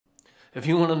If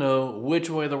you want to know which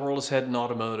way the world is heading in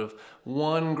automotive,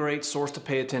 one great source to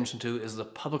pay attention to is the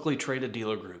publicly traded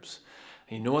dealer groups.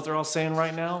 And you know what they're all saying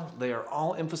right now? They are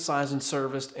all emphasizing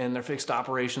service and their fixed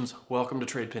operations. Welcome to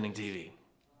Trade Pending TV.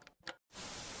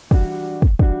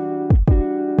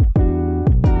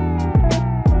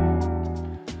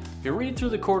 If you read through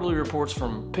the quarterly reports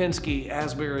from Penske,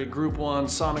 Asbury, Group 1,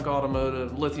 Sonic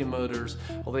Automotive, Lithia Motors,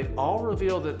 well, they all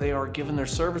reveal that they are giving their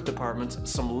service departments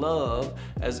some love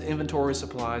as inventory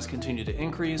supplies continue to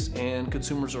increase and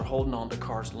consumers are holding on to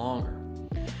cars longer.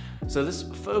 So this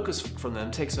focus from them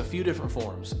takes a few different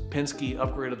forms. Penske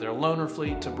upgraded their loaner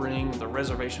fleet to bring the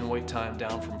reservation wait time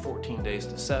down from 14 days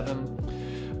to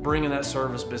 7, bringing that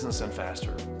service business in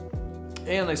faster.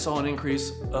 And they saw an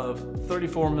increase of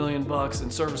 $34 million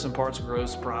in service and parts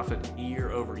gross profit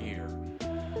year over year.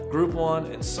 Group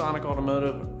 1 and Sonic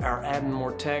Automotive are adding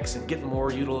more techs and getting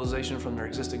more utilization from their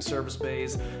existing service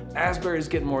bays. Asbury is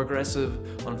getting more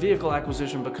aggressive on vehicle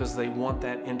acquisition because they want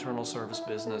that internal service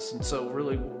business. And so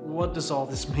really, what does all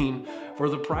this mean for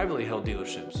the privately held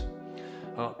dealerships?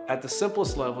 At the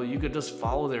simplest level, you could just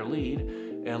follow their lead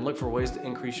and look for ways to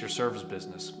increase your service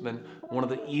business. And one of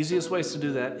the easiest ways to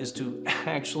do that is to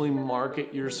actually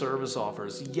market your service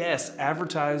offers. Yes,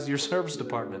 advertise your service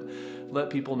department.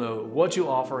 Let people know what you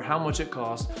offer, how much it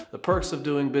costs, the perks of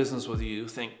doing business with you.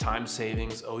 Think time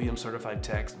savings, OEM certified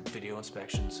techs, and video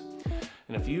inspections.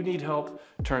 And if you need help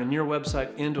turning your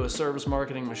website into a service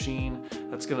marketing machine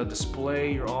that's going to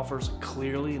display your offers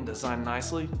clearly and designed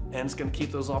nicely, and it's going to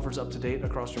keep those offers up to date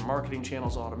across your marketing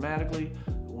channels automatically,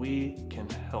 we can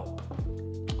help.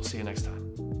 We'll see you next time.